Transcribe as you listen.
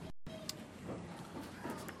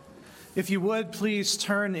If you would, please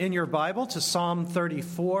turn in your Bible to Psalm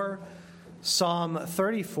 34,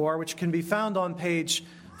 which can be found on page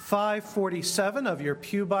 547 of your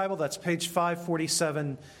Pew Bible. That's page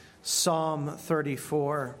 547, Psalm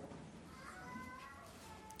 34.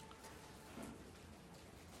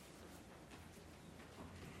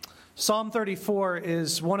 Psalm 34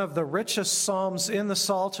 is one of the richest psalms in the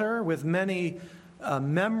Psalter, with many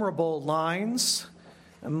memorable lines,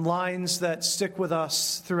 and lines that stick with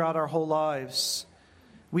us throughout our whole lives.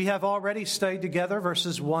 We have already studied together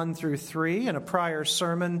verses 1 through 3 in a prior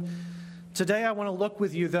sermon. Today I want to look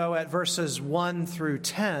with you, though, at verses 1 through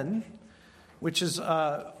 10, which is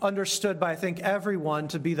understood by, I think, everyone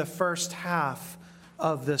to be the first half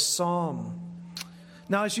of this psalm.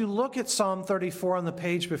 Now, as you look at Psalm 34 on the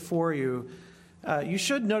page before you, you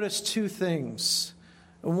should notice two things.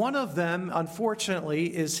 One of them,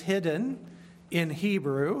 unfortunately, is hidden in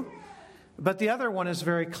Hebrew, but the other one is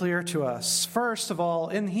very clear to us. First of all,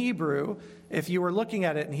 in Hebrew, if you were looking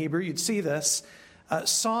at it in Hebrew, you'd see this.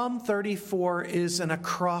 Psalm 34 is an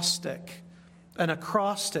acrostic. An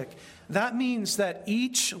acrostic. That means that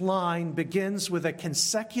each line begins with a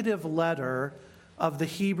consecutive letter of the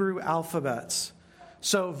Hebrew alphabet.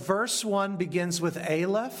 So verse 1 begins with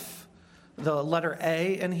Aleph, the letter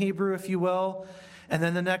A in Hebrew, if you will. And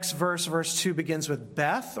then the next verse, verse 2, begins with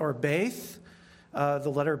Beth or Baith, the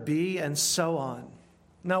letter B, and so on.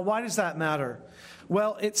 Now, why does that matter?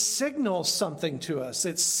 Well, it signals something to us.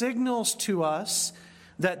 It signals to us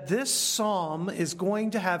that this psalm is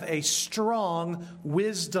going to have a strong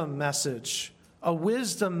wisdom message, a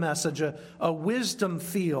wisdom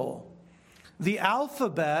feel. The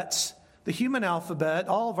alphabet, the human alphabet,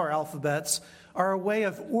 all of our alphabets, are a way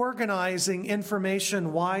of organizing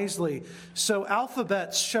information wisely. So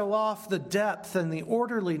alphabets show off the depth and the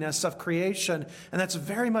orderliness of creation, and that's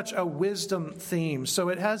very much a wisdom theme. So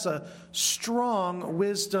it has a strong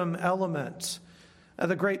wisdom element.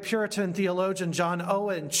 The great Puritan theologian John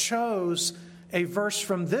Owen chose a verse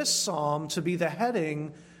from this psalm to be the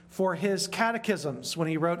heading for his catechisms when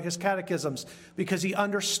he wrote his catechisms, because he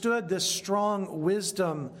understood this strong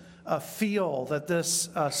wisdom feel that this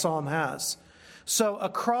psalm has. So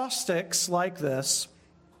acrostics like this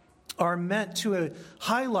are meant to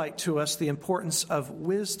highlight to us the importance of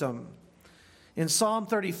wisdom. In Psalm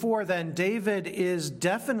 34, then, David is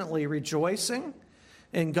definitely rejoicing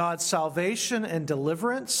in God's salvation and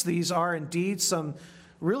deliverance. These are indeed some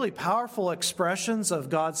really powerful expressions of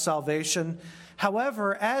God's salvation.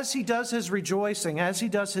 However, as he does his rejoicing, as he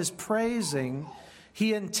does his praising,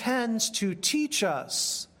 he intends to teach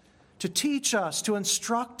us, to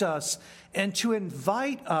instruct us, and to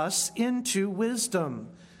invite us into wisdom,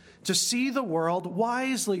 to see the world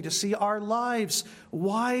wisely, to see our lives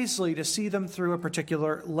wisely, to see them through a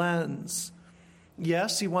particular lens.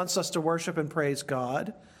 Yes, he wants us to worship and praise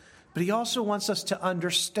God, but he also wants us to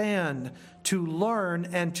understand, to learn,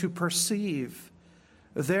 and to perceive.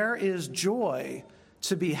 There is joy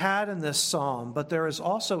to be had in this psalm, but there is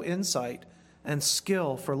also insight and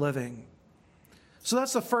skill for living. So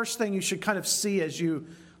that's the first thing you should kind of see as you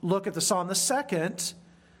look at the psalm. The second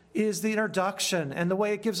is the introduction and the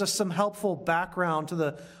way it gives us some helpful background to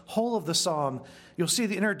the whole of the psalm. You'll see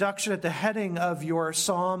the introduction at the heading of your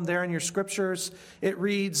psalm there in your scriptures. It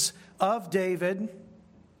reads, of David,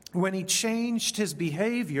 when he changed his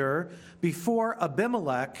behavior before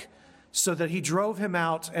Abimelech, so that he drove him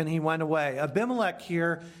out and he went away. Abimelech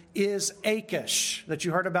here is Achish, that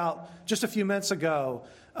you heard about just a few minutes ago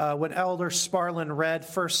when Elder Sparlin read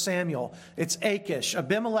 1 Samuel. It's Achish.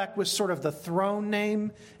 Abimelech was sort of the throne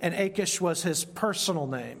name, and Achish was his personal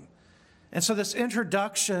name. And so this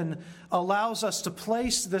introduction allows us to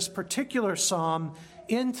place this particular psalm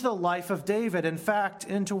into the life of David. In fact,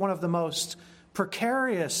 into one of the most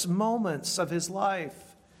precarious moments of his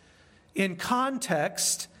life. In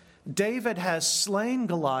context, David has slain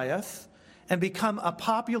Goliath and become a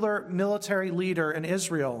popular military leader in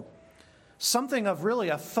Israel. Something of really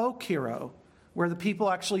a folk hero, where the people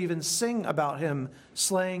actually even sing about him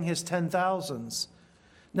slaying his 10,000s.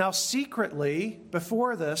 Now, secretly,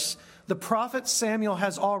 before this, the prophet Samuel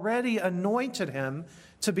has already anointed him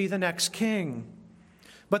to be the next king.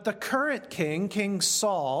 But the current king, King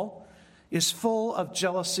Saul, is full of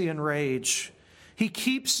jealousy and rage. He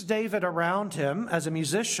keeps David around him as a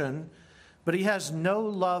musician, but he has no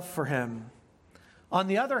love for him. On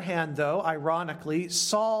the other hand, though, ironically,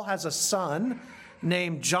 Saul has a son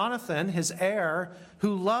named Jonathan, his heir,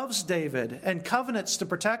 who loves David and covenants to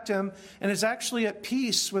protect him and is actually at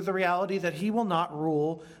peace with the reality that he will not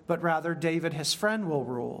rule, but rather David, his friend, will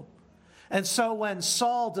rule. And so when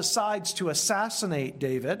Saul decides to assassinate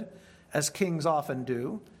David, as kings often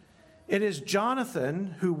do, It is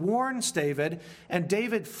Jonathan who warns David, and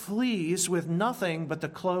David flees with nothing but the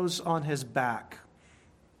clothes on his back.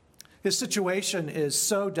 His situation is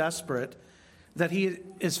so desperate that he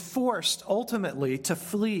is forced ultimately to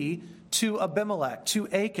flee to Abimelech, to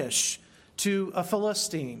Achish, to a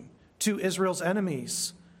Philistine, to Israel's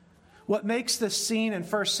enemies. What makes this scene in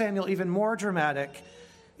 1 Samuel even more dramatic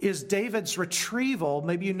is David's retrieval.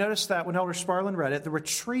 Maybe you noticed that when Elder Sparlin read it, the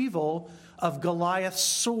retrieval of Goliath's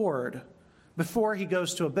sword before he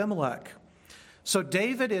goes to Abimelech. So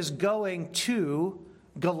David is going to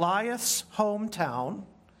Goliath's hometown,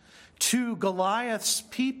 to Goliath's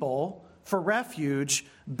people for refuge,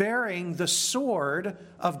 bearing the sword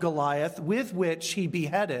of Goliath with which he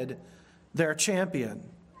beheaded their champion.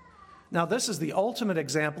 Now, this is the ultimate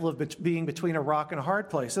example of being between a rock and a hard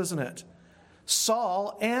place, isn't it?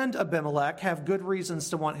 Saul and Abimelech have good reasons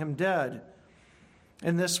to want him dead.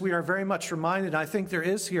 In this, we are very much reminded, I think there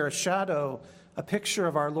is here a shadow, a picture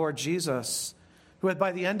of our Lord Jesus, who had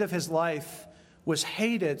by the end of his life was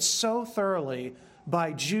hated so thoroughly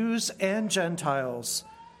by Jews and Gentiles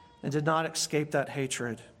and did not escape that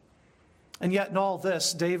hatred. And yet in all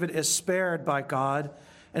this, David is spared by God,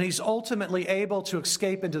 and he's ultimately able to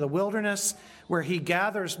escape into the wilderness where he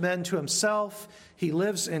gathers men to himself. He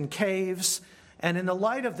lives in caves. And in the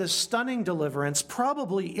light of this stunning deliverance,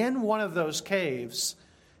 probably in one of those caves,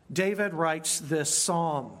 David writes this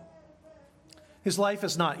psalm. His life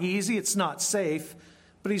is not easy, it's not safe,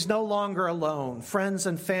 but he's no longer alone. Friends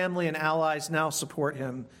and family and allies now support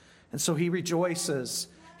him. And so he rejoices.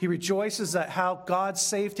 He rejoices at how God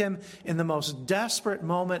saved him in the most desperate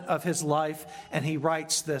moment of his life, and he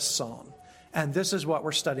writes this psalm. And this is what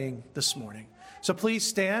we're studying this morning. So please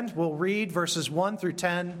stand. We'll read verses 1 through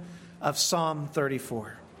 10 of Psalm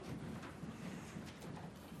 34.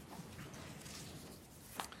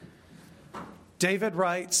 David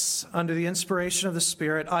writes, under the inspiration of the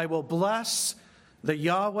Spirit, I will bless the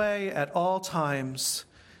Yahweh at all times.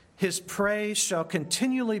 His praise shall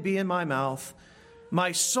continually be in my mouth.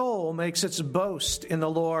 My soul makes its boast in the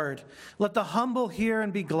Lord. Let the humble hear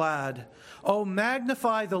and be glad. Oh,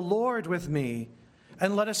 magnify the Lord with me,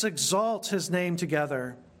 and let us exalt his name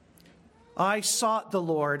together. I sought the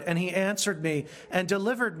Lord, and he answered me and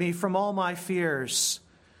delivered me from all my fears.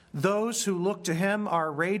 Those who look to him are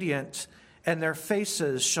radiant, and their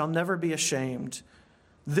faces shall never be ashamed.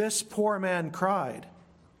 This poor man cried,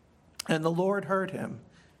 and the Lord heard him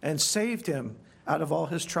and saved him out of all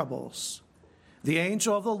his troubles. The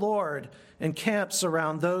angel of the Lord encamps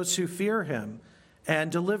around those who fear him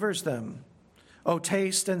and delivers them. O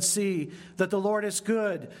taste and see that the Lord is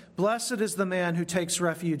good. Blessed is the man who takes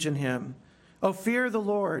refuge in him. O fear the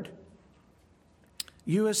Lord,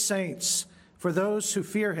 you as saints, for those who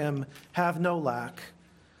fear him have no lack.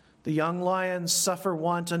 The young lions suffer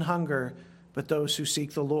want and hunger, but those who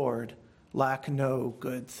seek the Lord lack no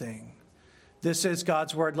good thing. This is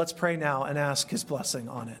God's word. Let's pray now and ask his blessing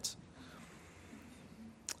on it.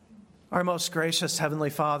 Our most gracious Heavenly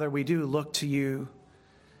Father, we do look to you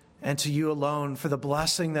and to you alone for the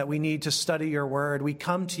blessing that we need to study your word. We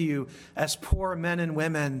come to you as poor men and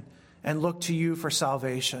women and look to you for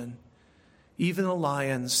salvation. Even the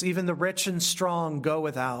lions, even the rich and strong go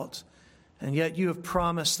without, and yet you have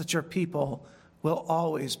promised that your people will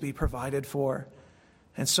always be provided for.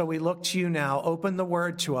 And so we look to you now. Open the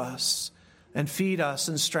word to us and feed us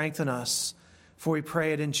and strengthen us, for we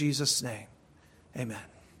pray it in Jesus' name. Amen.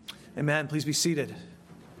 Amen. Please be seated.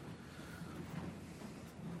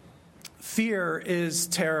 Fear is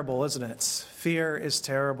terrible, isn't it? Fear is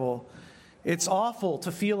terrible. It's awful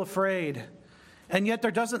to feel afraid. And yet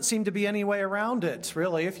there doesn't seem to be any way around it,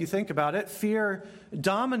 really, if you think about it. Fear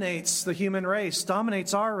dominates the human race,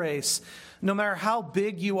 dominates our race. No matter how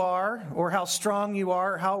big you are, or how strong you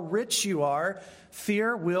are, or how rich you are,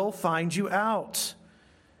 fear will find you out.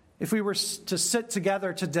 If we were to sit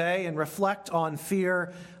together today and reflect on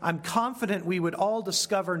fear, I'm confident we would all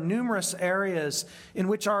discover numerous areas in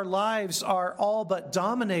which our lives are all but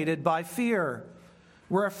dominated by fear.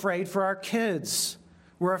 We're afraid for our kids.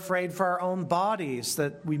 We're afraid for our own bodies,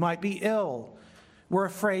 that we might be ill. We're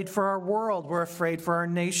afraid for our world. We're afraid for our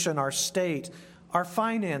nation, our state, our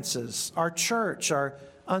finances, our church, our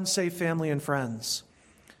unsafe family and friends.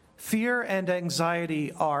 Fear and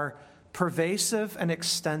anxiety are pervasive and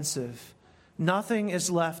extensive. Nothing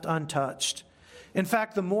is left untouched. In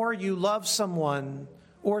fact, the more you love someone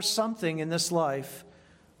or something in this life,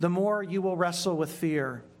 the more you will wrestle with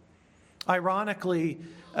fear. Ironically,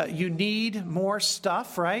 you need more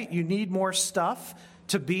stuff, right? You need more stuff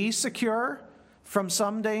to be secure from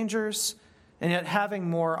some dangers, and yet having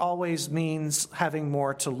more always means having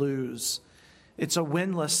more to lose. It's a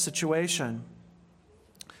win-less situation.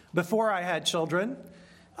 Before I had children,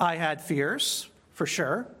 I had fears, for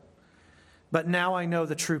sure. But now I know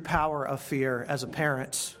the true power of fear as a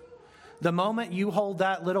parent. The moment you hold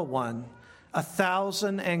that little one,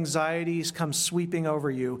 1,000 anxieties come sweeping over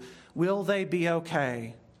you. Will they be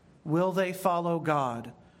okay? Will they follow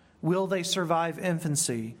God? Will they survive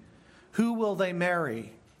infancy? Who will they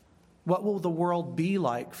marry? What will the world be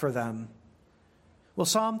like for them? Well,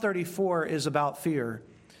 Psalm 34 is about fear.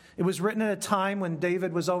 It was written at a time when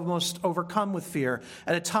David was almost overcome with fear,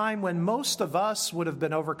 at a time when most of us would have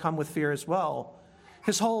been overcome with fear as well.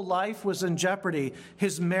 His whole life was in jeopardy.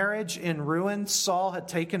 His marriage in ruin. Saul had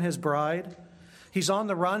taken his bride. He's on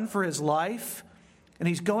the run for his life, and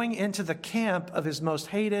he's going into the camp of his most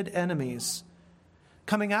hated enemies.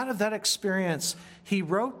 Coming out of that experience, he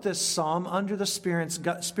wrote this psalm under the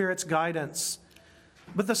Spirit's guidance.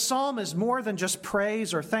 But the psalm is more than just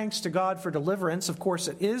praise or thanks to God for deliverance. Of course,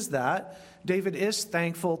 it is that. David is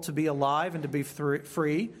thankful to be alive and to be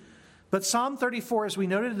free. But Psalm 34, as we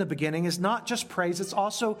noted in the beginning, is not just praise, it's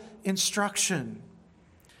also instruction.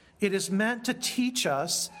 It is meant to teach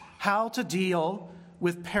us how to deal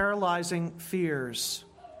with paralyzing fears.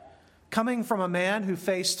 Coming from a man who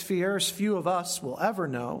faced fears few of us will ever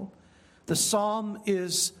know, the psalm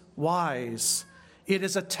is wise. It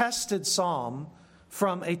is a tested psalm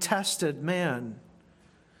from a tested man.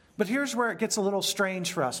 But here's where it gets a little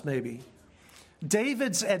strange for us, maybe.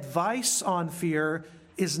 David's advice on fear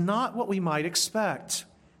is not what we might expect.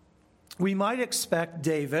 We might expect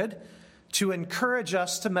David to encourage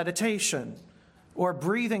us to meditation or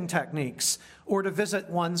breathing techniques or to visit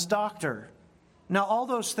one's doctor. Now, all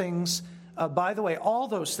those things, by the way, all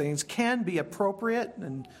those things can be appropriate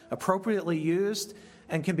and appropriately used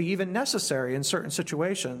and can be even necessary in certain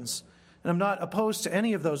situations. And I'm not opposed to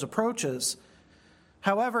any of those approaches.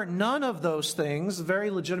 However, none of those things,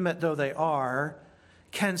 very legitimate though they are,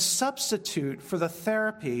 can substitute for the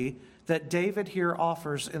therapy that David here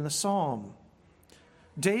offers in the psalm.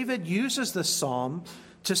 David uses this psalm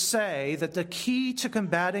to say that the key to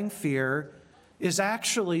combating fear is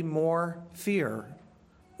actually more fear,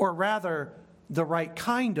 or rather, the right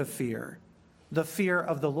kind of fear, the fear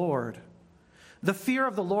of the Lord. The fear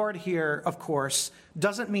of the Lord here, of course,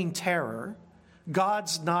 doesn't mean terror.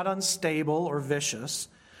 God's not unstable or vicious.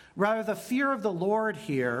 Rather, the fear of the Lord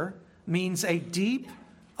here means a deep,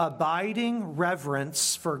 abiding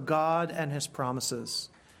reverence for God and his promises.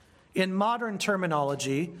 In modern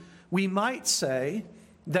terminology, we might say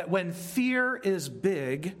that when fear is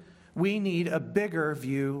big, we need a bigger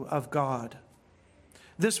view of God.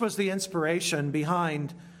 This was the inspiration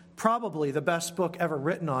behind probably the best book ever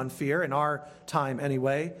written on fear, in our time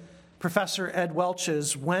anyway, Professor Ed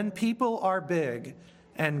Welch's When People Are Big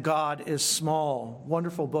and God is Small.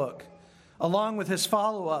 Wonderful book. Along with his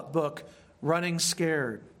follow-up book, Running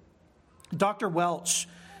Scared. Dr. Welch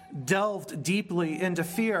delved deeply into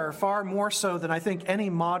fear, far more so than I think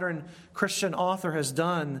any modern Christian author has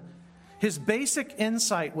done. His basic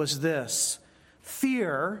insight was this: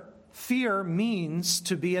 fear means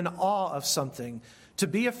to be in awe of something. To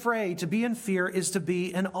be afraid, to be in fear, is to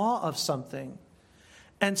be in awe of something.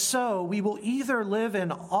 And so we will either live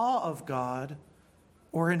in awe of God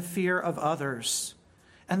or in fear of others.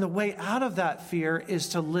 And the way out of that fear is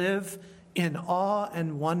to live in awe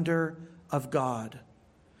and wonder of God.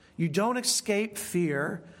 You don't escape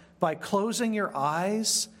fear by closing your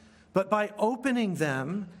eyes, but by opening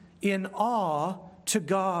them in awe to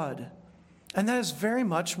God. And that is very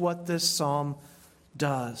much what this psalm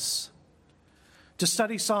does. To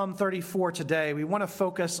study Psalm 34 today, we want to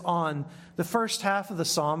focus on the first half of the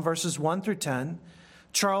psalm, verses 1 through 10.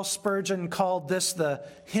 Charles Spurgeon called this the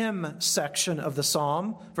hymn section of the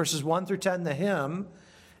psalm, verses 1 through 10, the hymn.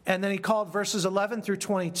 And then he called verses 11 through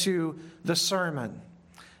 22 the sermon.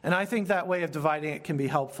 And I think that way of dividing it can be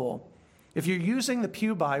helpful. If you're using the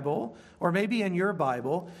Pew Bible, or maybe in your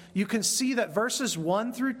Bible, you can see that verses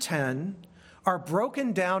 1 through 10 are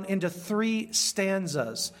broken down into 3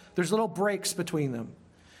 stanzas. There's little breaks between them.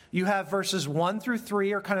 You have verses 1 through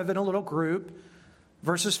 3 are kind of in a little group,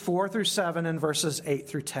 verses 4 through 7, and verses 8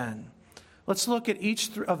 through 10. Let's look at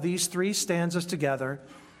each of these 3 stanzas together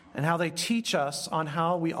and how they teach us on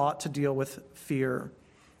how we ought to deal with fear.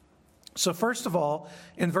 So first of all,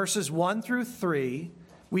 in verses 1 through 3,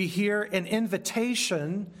 we hear an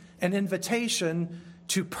invitation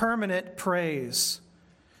to permanent praise.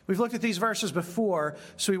 We've looked at these verses before,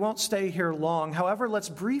 so we won't stay here long. However, let's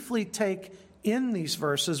briefly take in these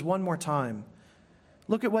verses one more time.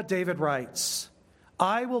 Look at what David writes.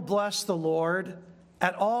 I will bless the Lord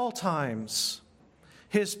at all times.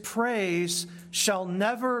 His praise shall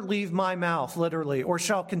never leave my mouth, literally, or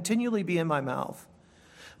shall continually be in my mouth.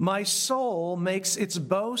 My soul makes its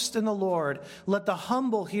boast in the Lord. Let the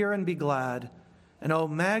humble hear and be glad. And oh,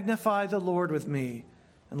 magnify the Lord with me,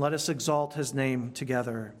 and let us exalt his name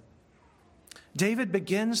together. David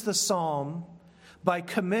begins the psalm by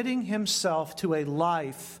committing himself to a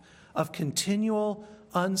life of continual,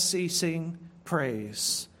 unceasing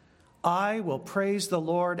praise. I will praise the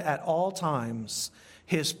Lord at all times.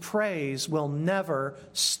 His praise will never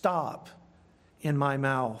stop in my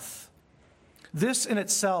mouth. This in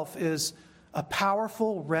itself is a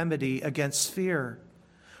powerful remedy against fear.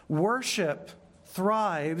 Worship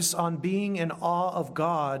thrives on being in awe of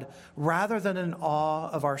God rather than in awe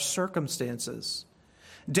of our circumstances.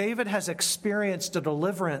 David has experienced a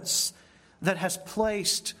deliverance that has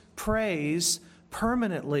placed praise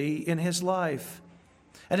permanently in his life.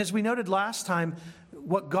 And as we noted last time,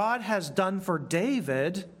 what God has done for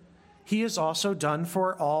David, he has also done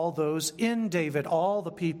for all those in David, all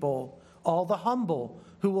the people, all the humble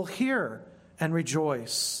who will hear and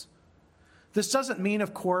rejoice. This doesn't mean,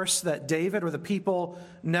 of course, that David or the people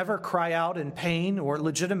never cry out in pain or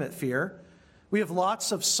legitimate fear. We have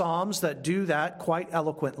lots of psalms that do that quite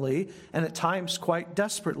eloquently and at times quite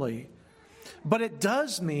desperately. But it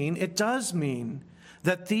does mean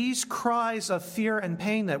that these cries of fear and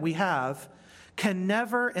pain that we have can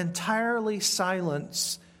never entirely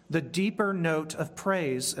silence the deeper note of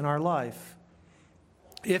praise in our life.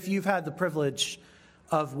 If you've had the privilege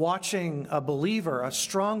of watching a believer, a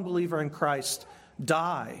strong believer in Christ,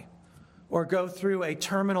 die or go through a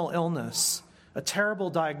terminal illness, a terrible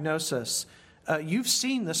diagnosis, you've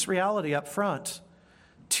seen this reality up front.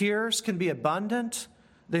 Tears can be abundant.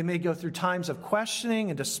 They may go through times of questioning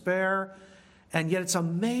and despair. And yet it's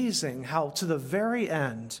amazing how to the very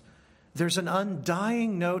end, there's an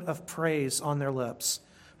undying note of praise on their lips,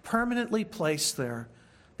 permanently placed there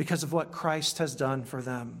because of what Christ has done for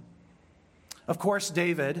them. Of course,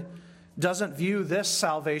 David doesn't view this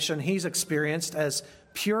salvation he's experienced as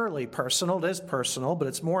purely personal. It is personal, but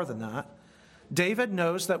it's more than that. David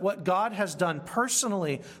knows that what God has done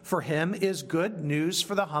personally for him is good news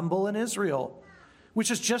for the humble in Israel,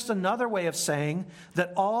 which is just another way of saying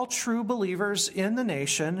that all true believers in the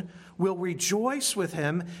nation will rejoice with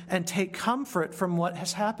him and take comfort from what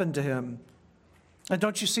has happened to him. And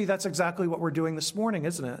don't you see that's exactly what we're doing this morning,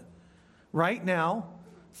 isn't it? Right now,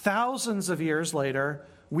 thousands of years later,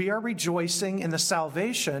 we are rejoicing in the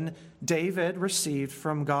salvation David received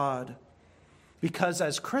from God. Because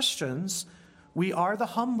as Christians, we are the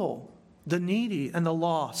humble, the needy, and the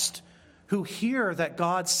lost who hear that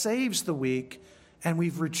God saves the weak, and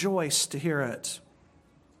we've rejoiced to hear it.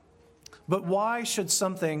 But why should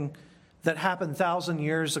something that happened thousands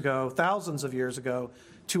of years ago,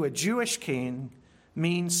 to a Jewish king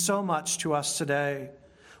mean so much to us today?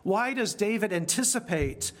 Why does David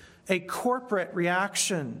anticipate a corporate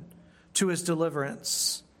reaction to his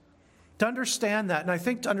deliverance? To understand that, and I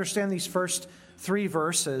think to understand these first 3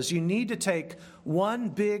 verses, you need to take one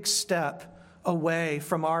big step away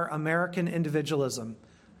from our American individualism.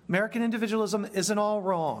 American individualism isn't all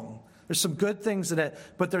wrong. There's some good things in it,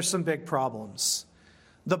 but there's some big problems.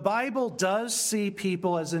 The Bible does see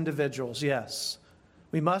people as individuals, yes.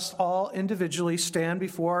 We must all individually stand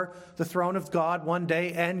before the throne of God one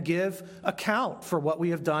day and give account for what we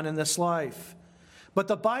have done in this life. But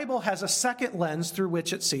the Bible has a second lens through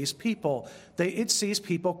which it sees people. It sees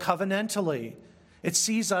people covenantally. It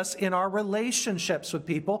sees us in our relationships with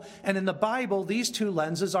people. And in the Bible, these two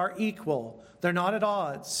lenses are equal. They're not at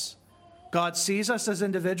odds. God sees us as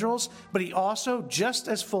individuals, but he also just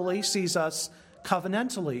as fully sees us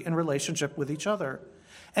covenantally in relationship with each other.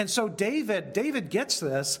 And so David gets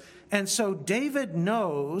this, and so David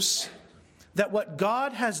knows that what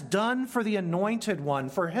God has done for the anointed one,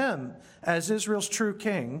 for him as Israel's true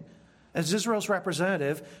king, as Israel's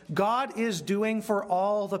representative, God is doing for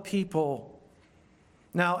all the people.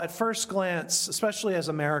 Now, at first glance, especially as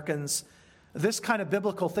Americans, this kind of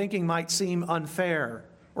biblical thinking might seem unfair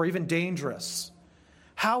or even dangerous.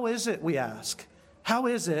 How is it, we ask, how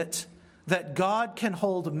is it that God can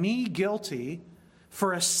hold me guilty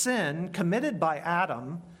for a sin committed by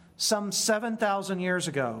Adam some 7,000 years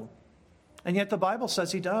ago? And yet the Bible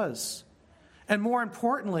says he does. And more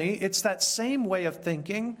importantly, it's that same way of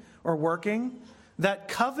thinking or working, that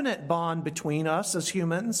covenant bond between us as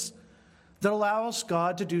humans, that allows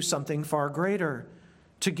God to do something far greater,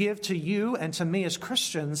 to give to you and to me as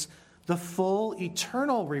Christians the full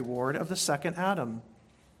eternal reward of the second Adam.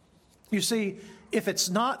 You see, if it's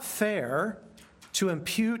not fair to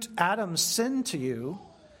impute Adam's sin to you,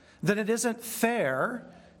 then it isn't fair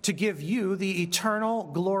to give you the eternal,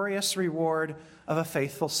 glorious reward of a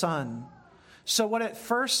faithful son. So what at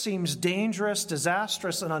first seems dangerous,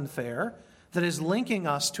 disastrous, and unfair, that is linking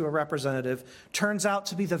us to a representative, turns out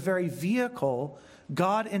to be the very vehicle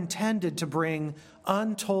God intended to bring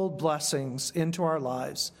untold blessings into our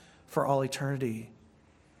lives for all eternity.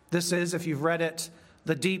 This is, if you've read it,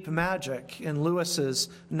 the deep magic in Lewis's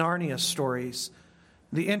Narnia stories,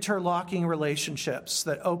 the interlocking relationships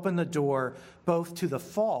that open the door both to the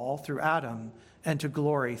fall through Adam and to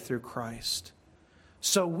glory through Christ.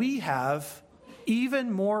 So we have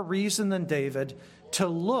even more reason than David to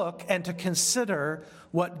look and to consider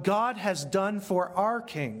what God has done for our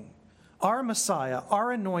King, our Messiah,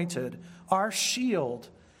 our anointed, our shield,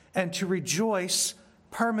 and to rejoice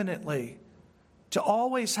permanently, to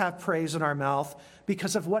always have praise in our mouth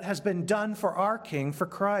because of what has been done for our King, for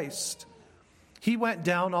Christ. He went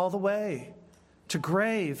down all the way to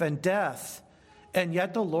grave and death, and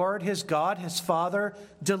yet the Lord, his God, his Father,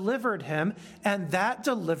 delivered him, and that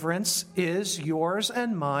deliverance is yours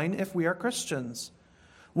and mine if we are Christians.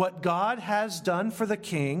 What God has done for the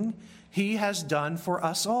King, he has done for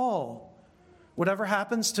us all. Whatever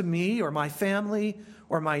happens to me or my family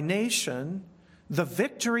or my nation, the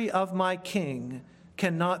victory of my King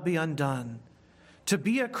cannot be undone. To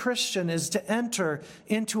be a Christian is to enter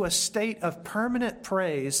into a state of permanent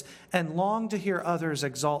praise and long to hear others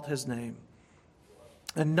exalt his name.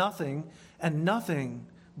 And nothing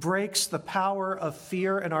breaks the power of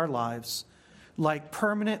fear in our lives like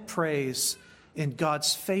permanent praise in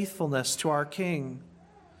God's faithfulness to our King.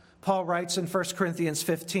 Paul writes in 1 Corinthians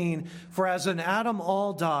 15, "For as in Adam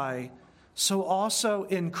all die, so also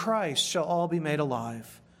in Christ shall all be made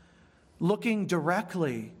alive." Looking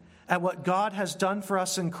directly at what God has done for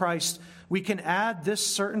us in Christ, we can add this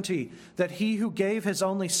certainty that he who gave his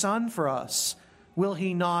only Son for us, will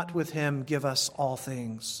he not with him give us all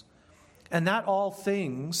things? And that all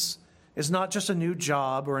things is not just a new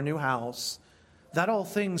job or a new house. That all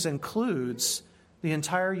things includes the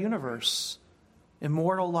entire universe,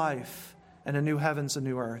 immortal life, and a new heavens and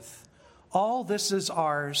new earth. All this is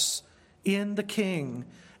ours in the King,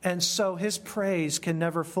 and so his praise can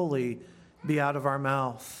never fully be out of our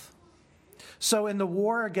mouth. So in the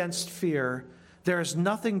war against fear, there is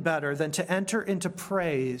nothing better than to enter into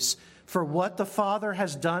praise for what the Father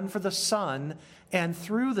has done for the Son and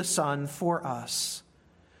through the Son for us.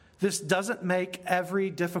 This doesn't make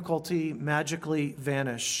every difficulty magically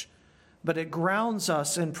vanish, but it grounds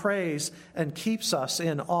us in praise and keeps us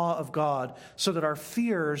in awe of God so that our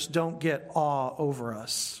fears don't get awe over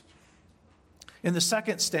us. In the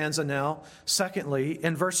second stanza now, secondly,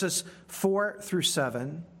 in verses 4 through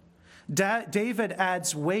 7, David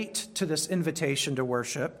adds weight to this invitation to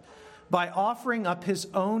worship by offering up his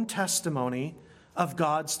own testimony of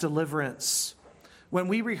God's deliverance. When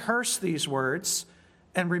we rehearse these words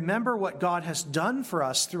and remember what God has done for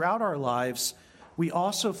us throughout our lives, we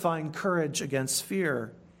also find courage against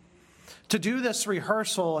fear. To do this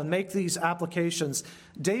rehearsal and make these applications,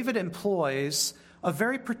 David employs a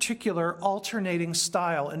very particular alternating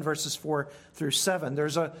style in verses 4 through 7.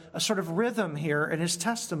 There's a sort of rhythm here in his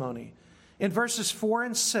testimony. In verses 4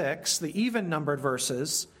 and 6, the even-numbered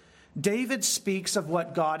verses, David speaks of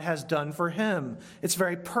what God has done for him. It's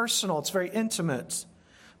very personal. It's very intimate.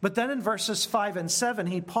 But then in verses 5 and 7,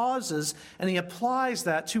 he pauses and he applies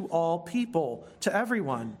that to all people, to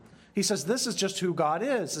everyone. He says, this is just who God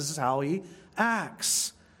is. This is how he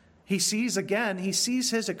acts. He sees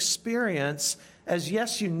his experience as,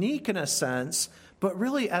 yes, unique in a sense, but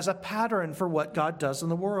really as a pattern for what God does in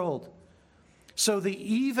the world. So the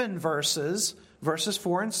even verses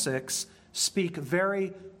 4 and 6, speak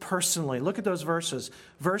very personally. Look at those verses.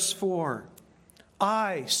 Verse 4,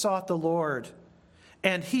 I sought the Lord,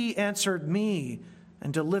 and he answered me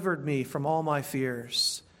and delivered me from all my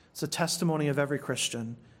fears. It's a testimony of every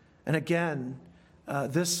Christian. And again,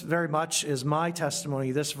 this very much is my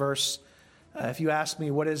testimony, this verse. If you ask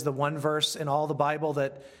me what is the one verse in all the Bible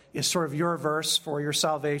that is sort of your verse for your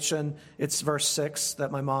salvation, it's verse 6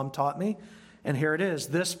 that my mom taught me. And here it is.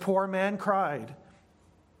 This poor man cried,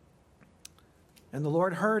 and the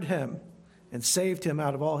Lord heard him and saved him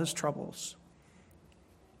out of all his troubles.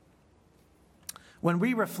 When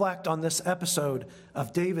we reflect on this episode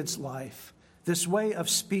of David's life, this way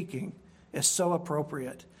of speaking is so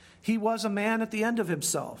appropriate. He was a man at the end of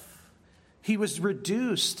himself. He was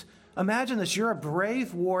reduced. Imagine this. You're a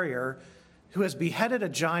brave warrior who has beheaded a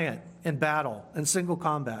giant in battle, in single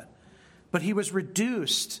combat. But he was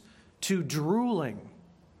reduced to drooling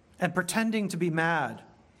and pretending to be mad.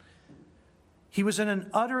 He was in an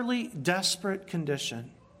utterly desperate condition,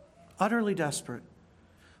 utterly desperate.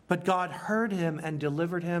 But God heard him and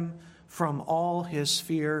delivered him from all his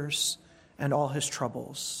fears and all his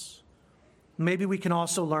troubles. Maybe we can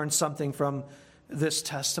also learn something from this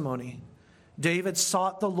testimony. David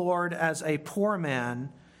sought the Lord as a poor man,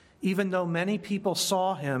 even though many people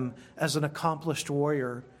saw him as an accomplished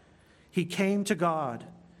warrior. He came to God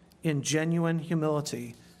in genuine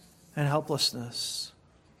humility and helplessness.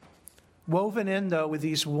 Woven in, though, with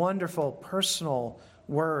these wonderful personal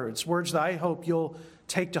words that I hope you'll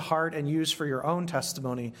take to heart and use for your own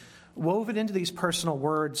testimony. Woven into these personal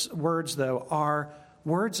words, though, are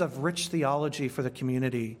words of rich theology for the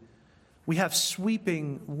community. We have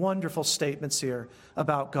sweeping, wonderful statements here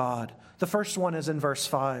about God. The first one is in verse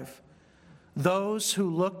 5. Those who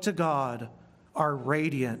look to God are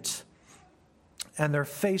radiant, and their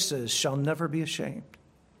faces shall never be ashamed.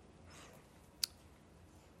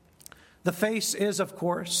 The face is, of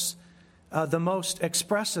course, the most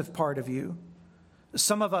expressive part of you.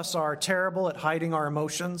 Some of us are terrible at hiding our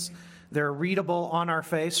emotions. They're readable on our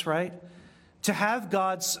face, right? To have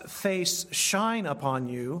God's face shine upon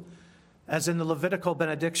you, as in the Levitical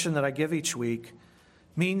benediction that I give each week,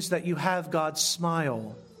 means that you have God's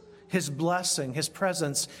smile, his blessing, his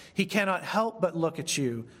presence. He cannot help but look at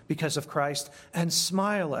you because of Christ and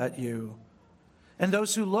smile at you. And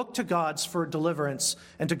those who look to God for deliverance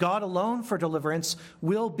and to God alone for deliverance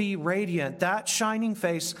will be radiant. That shining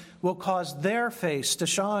face will cause their face to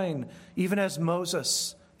shine, even as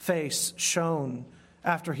Moses' face shone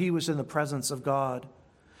after he was in the presence of God.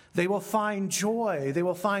 They will find joy. They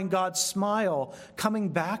will find God's smile coming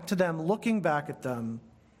back to them, looking back at them.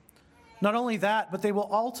 Not only that, but they will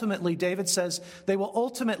ultimately, David says, they will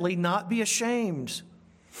ultimately not be ashamed.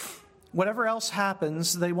 Whatever else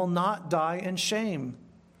happens, they will not die in shame.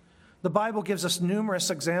 The Bible gives us numerous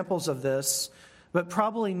examples of this, but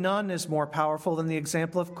probably none is more powerful than the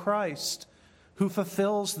example of Christ, who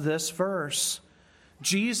fulfills this verse.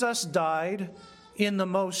 Jesus died in the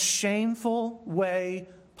most shameful way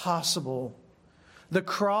possible. The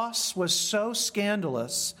cross was so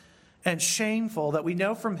scandalous and shameful that we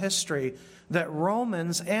know from history that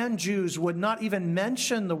Romans and Jews would not even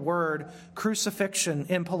mention the word crucifixion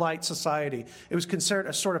in polite society. It was considered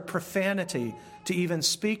a sort of profanity to even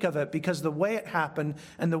speak of it because the way it happened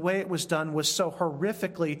and the way it was done was so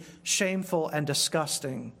horrifically shameful and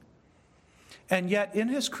disgusting. And yet in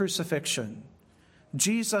his crucifixion,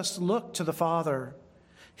 Jesus looked to the Father.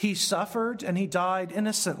 He suffered and he died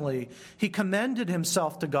innocently. He commended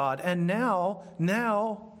himself to God. And now,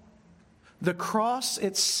 the cross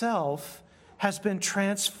itself has been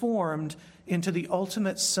transformed into the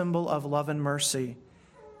ultimate symbol of love and mercy.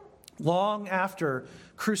 Long after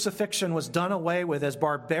crucifixion was done away with as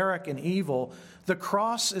barbaric and evil, the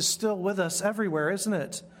cross is still with us everywhere, isn't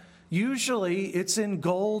it? Usually it's in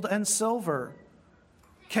gold and silver.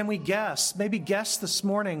 Can we maybe guess this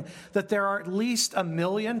morning, that there are at least 1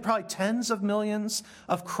 million, probably tens of millions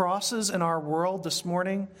of crosses in our world this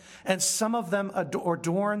morning, and some of them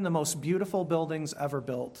adorn the most beautiful buildings ever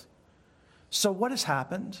built. So what has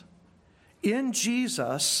happened? In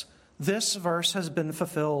Jesus, this verse has been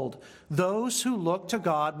fulfilled. Those who look to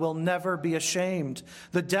God will never be ashamed.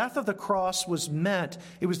 The death of the cross was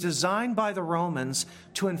designed by the Romans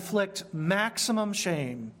to inflict maximum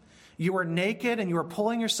shame. You were naked and you were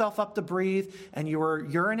pulling yourself up to breathe and you were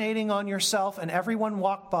urinating on yourself, and everyone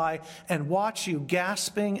walked by and watched you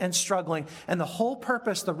gasping and struggling. And the whole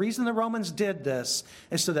purpose, the reason the Romans did this,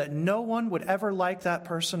 is so that no one would ever like that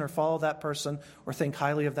person or follow that person or think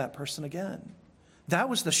highly of that person again. That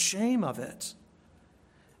was the shame of it.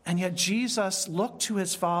 And yet Jesus looked to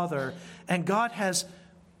his Father, and God has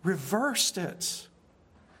reversed it.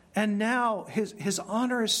 And now his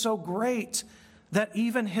honor is so great that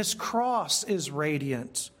even his cross is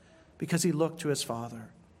radiant because he looked to his Father.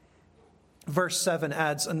 Verse 7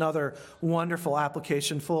 adds another wonderful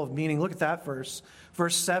application full of meaning. Look at that verse.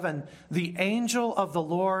 Verse 7, the angel of the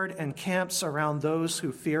Lord encamps around those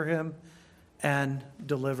who fear him and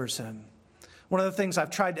delivers him. One of the things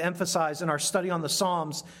I've tried to emphasize in our study on the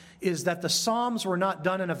Psalms is that the Psalms were not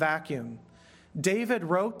done in a vacuum. David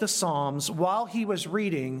wrote the Psalms while he was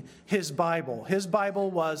reading his Bible. His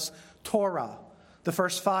Bible was Torah, the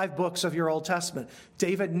first 5 books of your Old Testament.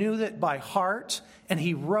 David knew that by heart, and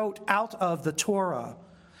he wrote out of the Torah.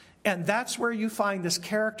 And that's where you find this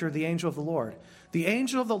character, the angel of the Lord. The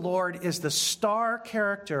angel of the Lord is the star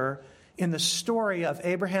character in the story of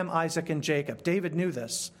Abraham, Isaac, and Jacob. David knew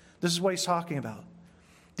this. This is what he's talking about.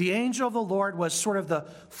 The angel of the Lord was sort of the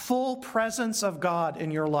full presence of God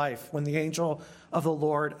in your life when the angel of the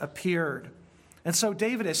Lord appeared. And so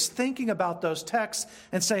David is thinking about those texts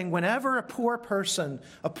and saying, whenever a poor person,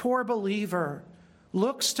 a poor believer,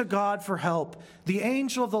 looks to God for help. The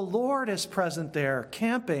angel of the Lord is present there,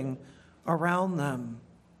 camping around them.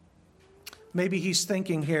 Maybe he's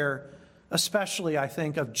thinking here, especially, I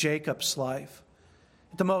think, of Jacob's life.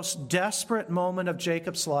 At the most desperate moment of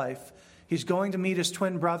Jacob's life, he's going to meet his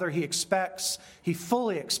twin brother. He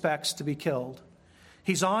fully expects to be killed.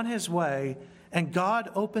 He's on his way, and God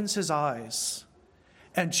opens his eyes.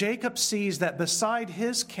 And Jacob sees that beside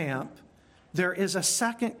his camp, there is a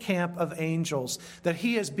second camp of angels, that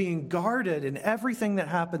he is being guarded in everything that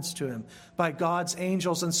happens to him by God's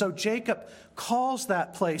angels. And so Jacob calls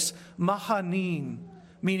that place Mahanaim,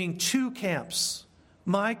 meaning two camps,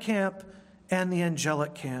 my camp and the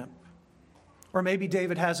angelic camp. Or maybe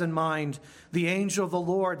David has in mind the angel of the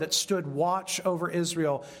Lord that stood watch over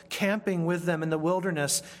Israel, camping with them in the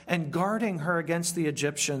wilderness and guarding her against the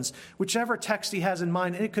Egyptians. Whichever text he has in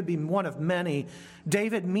mind, and it could be one of many,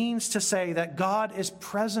 David means to say that God is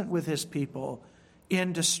present with his people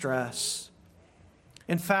in distress.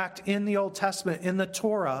 In fact, in the Old Testament, in the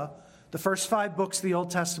Torah, the first 5 books of the Old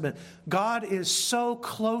Testament, God is so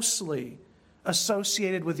closely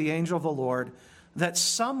associated with the angel of the Lord that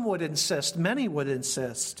some would insist, many would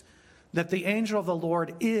insist, that the angel of the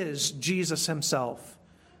Lord is Jesus himself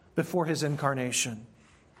before his incarnation.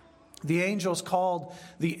 The angel is called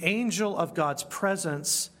the angel of God's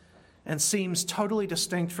presence and seems totally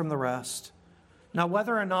distinct from the rest. Now,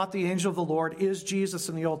 whether or not the angel of the Lord is Jesus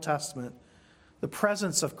in the Old Testament, the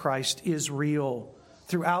presence of Christ is real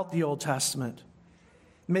throughout the Old Testament.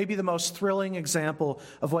 Maybe the most thrilling example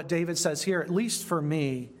of what David says here, at least for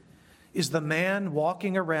me, is the man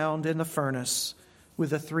walking around in the furnace with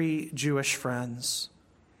the 3 Jewish friends.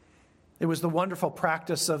 It was the wonderful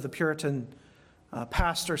practice of the Puritan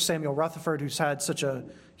pastor Samuel Rutherford, who's had such a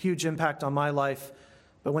huge impact on my life.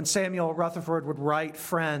 But when Samuel Rutherford would write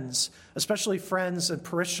friends, especially friends and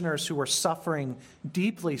parishioners who were suffering,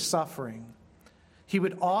 deeply suffering, he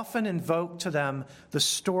would often invoke to them the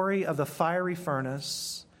story of the fiery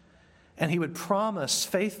furnace. And he would promise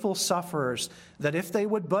faithful sufferers that if they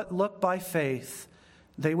would but look by faith,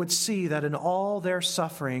 they would see that in all their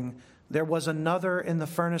suffering, there was another in the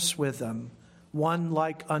furnace with them, one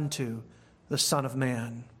like unto the Son of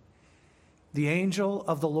Man. The angel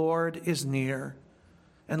of the Lord is near.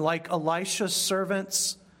 And like Elisha's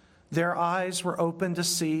servants, their eyes were open to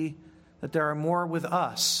see that there are more with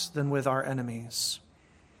us than with our enemies.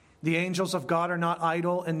 The angels of God are not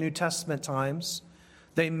idle in New Testament times.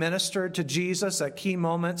 They ministered to Jesus at key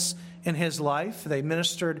moments in his life. They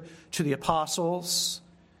ministered to the apostles.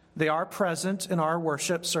 They are present in our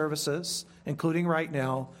worship services, including right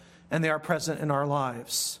now, and they are present in our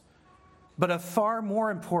lives. But of far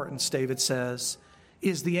more importance, David says,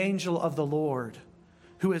 is the angel of the Lord,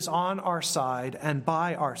 who is on our side and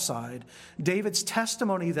by our side. David's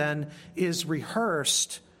testimony then is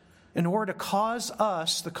rehearsed in order to cause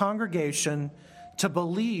us, the congregation, to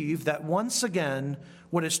believe that once again,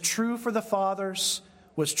 what is true for the fathers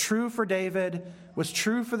was true for David, was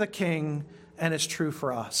true for the king, and is true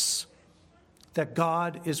for us. That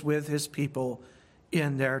God is with his people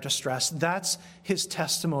in their distress. That's his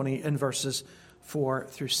testimony in verses 4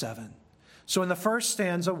 through 7. So in the first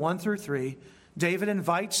stanza, 1 through 3, David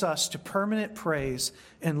invites us to permanent praise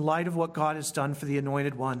in light of what God has done for the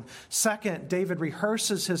Anointed One. Second, David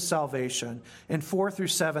rehearses his salvation in 4 through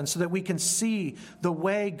 7 so that we can see the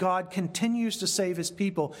way God continues to save his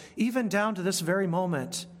people, even down to this very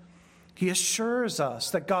moment. He assures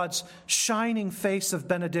us that God's shining face of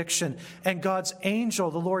benediction and God's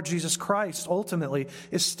angel, the Lord Jesus Christ, ultimately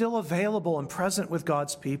is still available and present with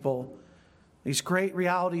God's people. These great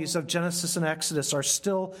realities of Genesis and Exodus are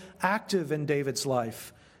still active in David's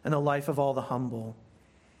life and the life of all the humble.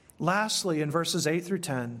 Lastly, in verses 8 through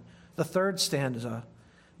 10, the third stanza,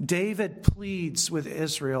 David pleads with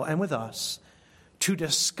Israel and with us to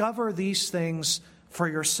discover these things for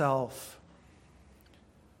yourself.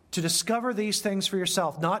 To discover these things for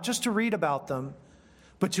yourself, not just to read about them,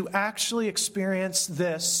 but to actually experience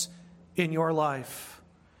this in your life.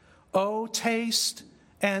 Oh, taste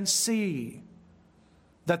and see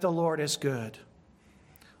that the Lord is good.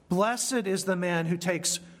 Blessed is the man who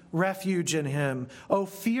takes refuge in him. Oh,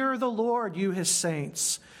 fear the Lord, you his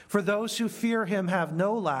saints. For those who fear him have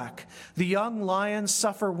no lack. The young lions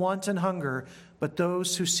suffer want and hunger, but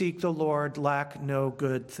those who seek the Lord lack no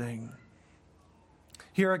good thing.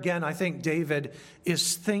 Here again, I think David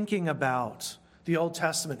is thinking about the Old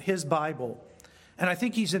Testament, his Bible. And I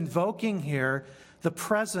think he's invoking here the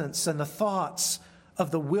presence and the thoughts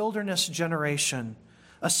of the wilderness generation,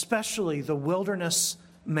 especially the wilderness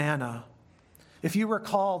manna. If you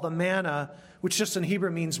recall, the manna, which just in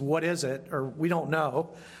Hebrew means what is it, or we don't know,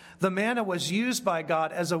 The manna was used by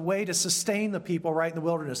God as a way to sustain the people right in the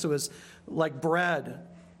wilderness. It was like bread.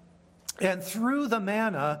 And through the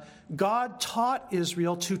manna, God taught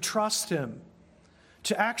Israel to trust him,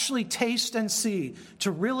 to actually taste and see,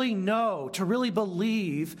 to really know, to really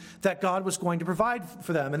believe that God was going to provide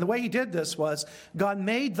for them. And the way he did this was God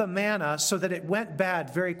made the manna so that it went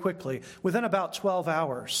bad very quickly, within about 12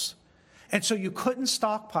 hours. And so you couldn't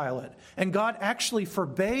stockpile it. And God actually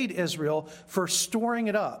forbade Israel for storing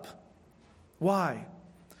it up. Why?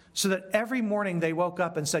 So that every morning they woke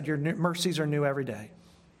up and said, your mercies are new every day.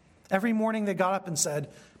 Every morning they got up and said,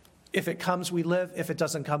 if it comes, we live. If it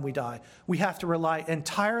doesn't come, we die. We have to rely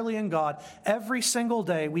entirely on God. Every single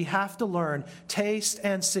day we have to learn, taste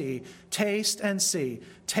and see, taste and see,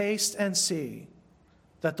 taste and see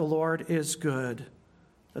that the Lord is good,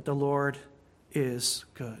 that the Lord is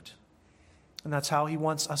good. And that's how he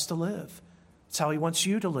wants us to live. It's how he wants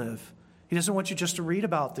you to live. He doesn't want you just to read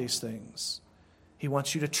about these things. He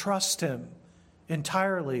wants you to trust him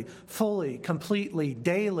entirely, fully, completely,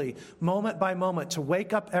 daily, moment by moment, to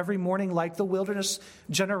wake up every morning like the wilderness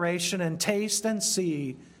generation and taste and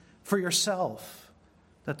see for yourself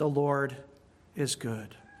that the Lord is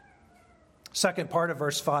good. Second part of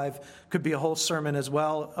verse 5 could be a whole sermon as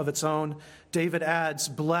well of its own. David adds,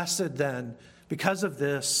 blessed then, because of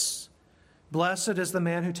this, blessed is the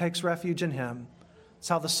man who takes refuge in him. That's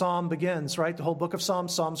how the psalm begins, right? The whole book of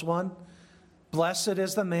Psalms, Psalms 1. Blessed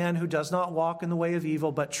is the man who does not walk in the way of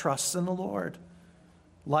evil, but trusts in the Lord.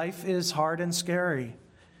 Life is hard and scary.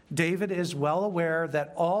 David is well aware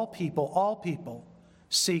that all people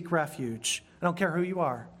seek refuge. I don't care who you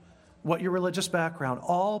are, what your religious background.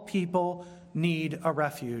 All people need a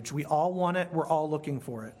refuge. We all want it. We're all looking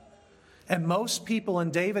for it. And most people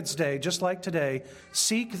in David's day, just like today,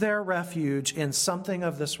 seek their refuge in something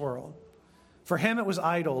of this world. For him, it was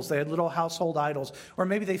idols. They had little household idols. Or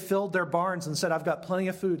maybe they filled their barns and said, I've got plenty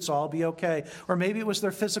of food, so I'll be okay. Or maybe it was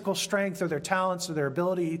their physical strength or their talents or their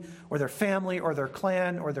ability or their family or their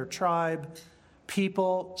clan or their tribe.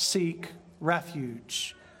 People seek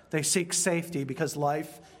refuge. They seek safety because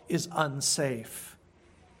life is unsafe.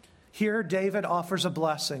 Here, David offers a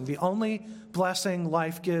blessing, the only blessing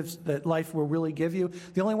life gives, that life will really give you,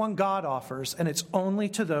 the only one God offers, and it's only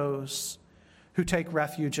to those who take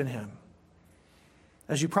refuge in him.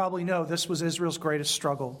 As you probably know, this was Israel's greatest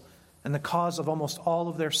struggle, and the cause of almost all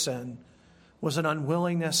of their sin was an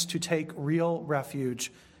unwillingness to take real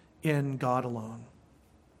refuge in God alone.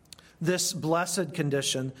 This blessed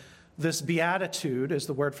condition, this beatitude is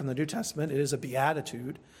the word from the New Testament. It is a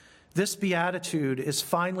beatitude. This beatitude is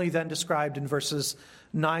finally then described in verses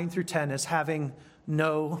 9 through 10 as having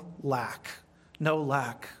no lack. No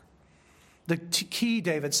lack. The key,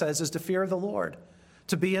 David says, is to fear the Lord,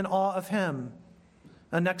 to be in awe of him.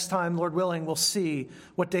 And next time, Lord willing, we'll see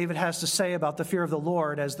what David has to say about the fear of the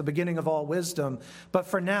Lord as the beginning of all wisdom. But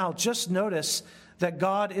for now, just notice that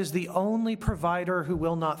God is the only provider who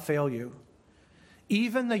will not fail you.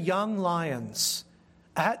 Even the young lions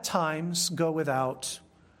at times go without.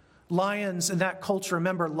 Lions in that culture,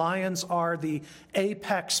 remember, lions are the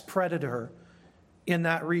apex predator in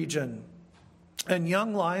that region. And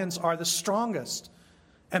young lions are the strongest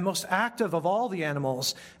and most active of all the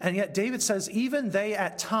animals. And yet David says even they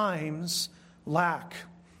at times lack.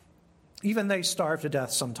 Even they starve to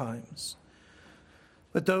death sometimes.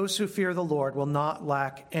 But those who fear the Lord will not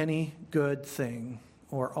lack any good thing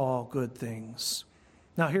or all good things.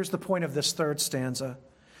 Now here's the point of this third stanza.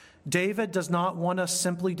 David does not want us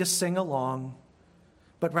simply to sing along,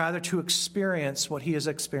 but rather to experience what he has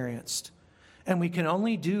experienced. And we can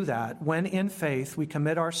only do that when in faith we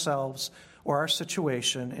commit ourselves or our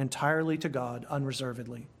situation entirely to God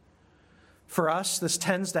unreservedly. For us, this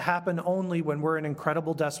tends to happen only when we're in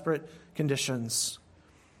incredible, desperate conditions.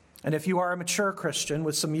 And if you are a mature Christian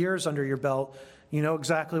with some years under your belt, you know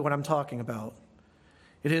exactly what I'm talking about.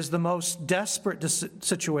 It is the most desperate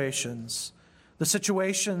situations, the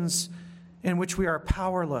situations in which we are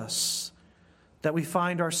powerless, that we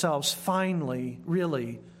find ourselves finally,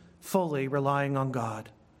 really, fully relying on God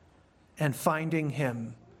and finding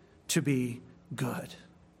him to be good.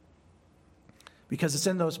 Because it's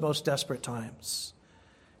in those most desperate times,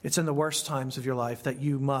 it's in the worst times of your life that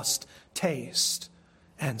you must taste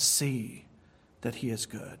and see that he is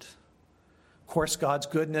good. Of course, God's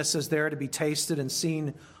goodness is there to be tasted and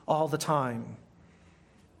seen all the time.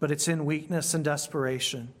 But it's in weakness and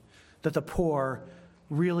desperation that the poor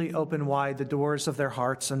really open wide the doors of their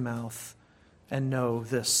hearts and mouth and know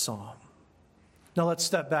this psalm. Now let's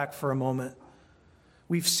step back for a moment.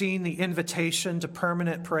 We've seen the invitation to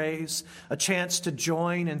permanent praise, a chance to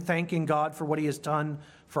join in thanking God for what he has done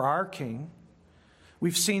for our King.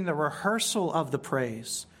 We've seen the rehearsal of the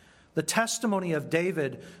praise, the testimony of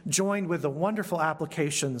David joined with the wonderful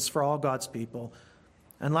applications for all God's people.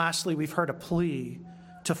 And lastly, we've heard a plea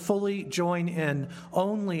to fully join in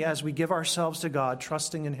only as we give ourselves to God,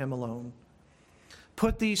 trusting in Him alone.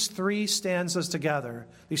 Put these three stanzas together,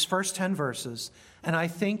 these first 10 verses, and I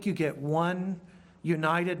think you get one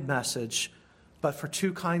united message, but for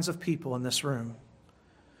two kinds of people in this room.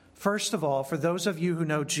 First of all, for those of you who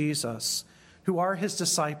know Jesus, who are His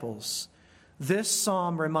disciples, this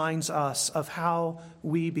psalm reminds us of how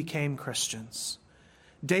we became Christians.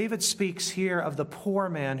 David speaks here of the poor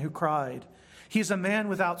man who cried. He's a man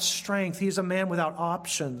without strength. He's a man without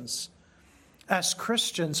options. As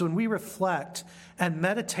Christians, when we reflect and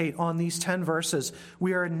meditate on these 10 verses,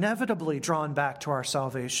 we are inevitably drawn back to our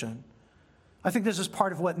salvation. I think this is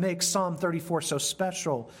part of what makes Psalm 34 so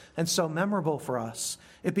special and so memorable for us.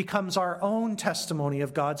 It becomes our own testimony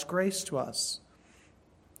of God's grace to us.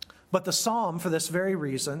 But the psalm, for this very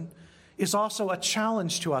reason, is also a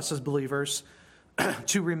challenge to us as believers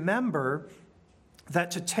to remember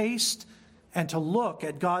that to taste and to look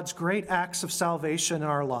at God's great acts of salvation in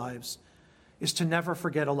our lives is to never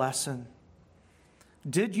forget a lesson.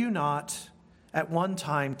 Did you not at one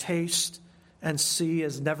time taste and see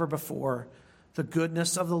as never before the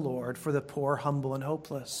goodness of the Lord for the poor, humble, and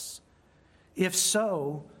hopeless? If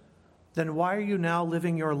so, then why are you now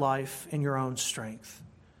living your life in your own strength?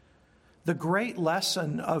 The great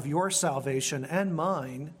lesson of your salvation and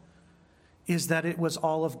mine is that it was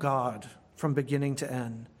all of God from beginning to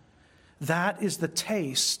end. That is the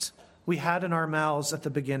taste we had in our mouths at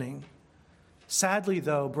the beginning. Sadly,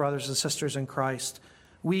 though, brothers and sisters in Christ,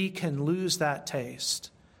 we can lose that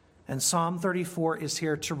taste. And Psalm 34 is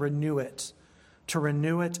here to renew it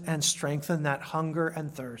and strengthen that hunger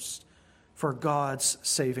and thirst for God's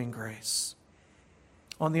saving grace.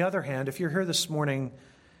 On the other hand, if you're here this morning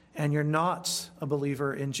and you're not a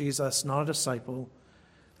believer in Jesus, not a disciple,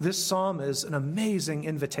 this psalm is an amazing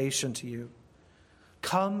invitation to you.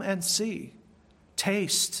 Come and see.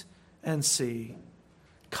 Taste and see.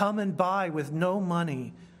 Come and buy with no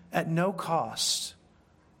money, at no cost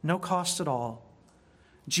at all.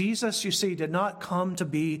 Jesus, you see, did not come to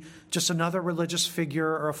be just another religious figure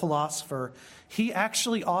or a philosopher. He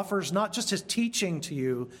actually offers not just his teaching to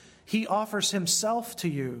you, he offers himself to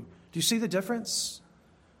you. Do you see the difference?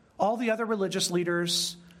 All the other religious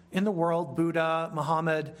leaders in the world, Buddha,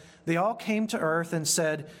 Muhammad, they all came to earth and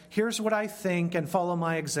said, here's what I think and follow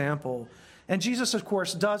my example. And Jesus, of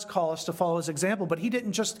course, does call us to follow his example, but he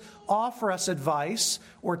didn't just offer us advice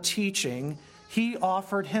or teaching. He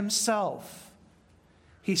offered himself.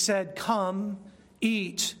 He said, come,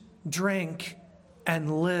 eat, drink,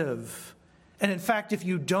 and live. And in fact, if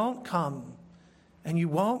you don't come and you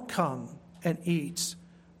won't come and eat,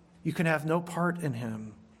 you can have no part in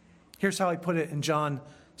him. Here's how he put it in John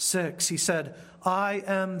 6. He said, I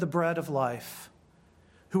am the bread of life.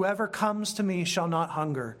 Whoever comes to me shall not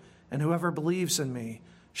hunger, and whoever believes in me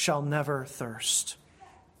shall never thirst.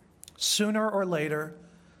 Sooner or later,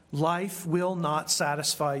 life will not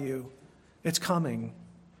satisfy you. It's coming.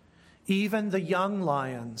 Even the young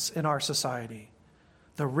lions in our society,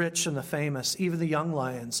 the rich and the famous, even the young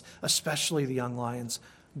lions, especially the young lions,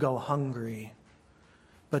 go hungry.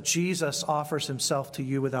 But Jesus offers himself to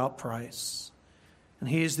you without price. And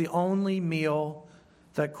he is the only meal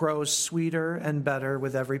that grows sweeter and better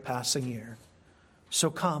with every passing year. So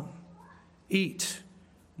come, eat,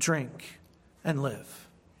 drink, and live.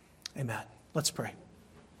 Amen. Let's pray.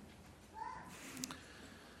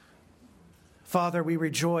 Father, we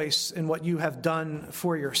rejoice in what you have done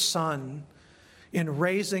for your Son, in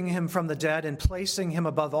raising him from the dead and placing him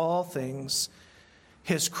above all things.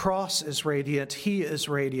 His cross is radiant. He is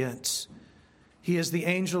radiant. He is the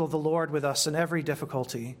angel of the Lord with us in every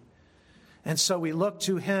difficulty. And so we look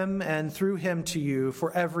to him and through him to you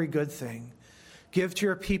for every good thing. Give to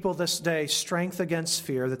your people this day strength against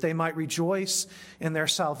fear, that they might rejoice in their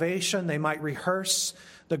salvation, they might rehearse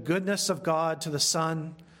the goodness of God to the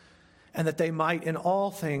Son, and that they might in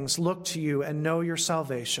all things look to you and know your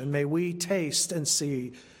salvation. May we taste and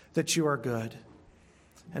see that you are good.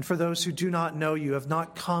 And for those who do not know you, have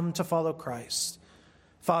not come to follow Christ,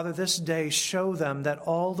 Father, this day show them that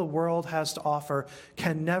all the world has to offer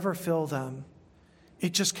can never fill them.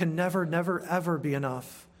 It just can never, ever be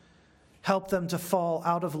enough. Help them to fall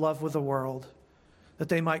out of love with the world, that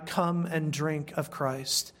they might come and drink of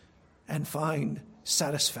Christ and find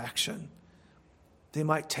satisfaction. They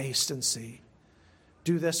might taste and see.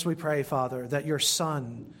 Do this, we pray, Father, that your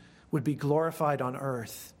Son would be glorified on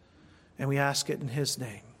earth. And we ask it in his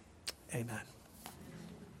name. Amen.